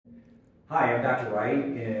Hi, I'm Dr.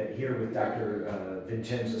 Wright, here with Dr.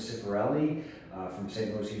 Vincenza Cifarelli from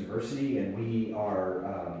St. Louis University, and we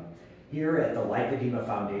are here at the Lipedema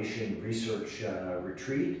Foundation Research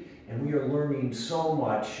Retreat, and we are learning so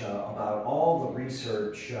much about all the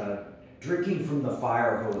research, drinking from the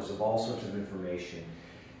fire hose of all sorts of information.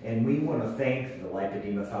 And we want to thank the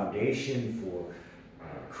Lipedema Foundation for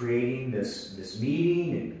creating this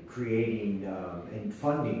meeting and creating and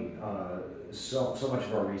funding so much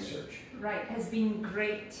of our research. Right, it has been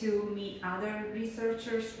great to meet other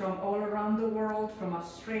researchers from all around the world, from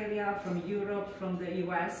Australia, from Europe, from the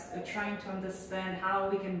US, trying to understand how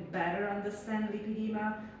we can better understand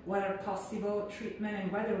lipedema, what are possible treatment,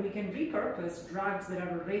 and whether we can repurpose drugs that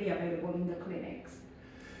are already available in the clinics.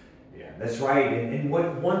 Yeah, that's right. And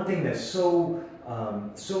one thing that's so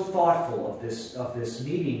thoughtful of this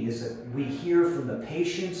meeting is that we hear from the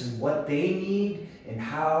patients and what they need and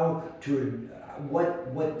how to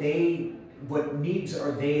what needs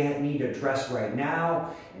are they need addressed right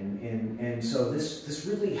now, and so this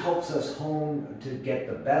really helps us hone to get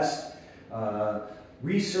the best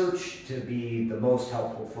research to be the most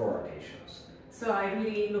helpful for our patients. So I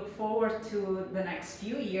really look forward to the next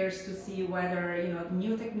few years to see whether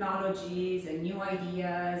new technologies and new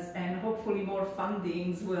ideas and hopefully more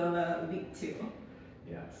fundings will lead to.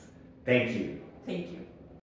 Yes. Thank you. Thank you.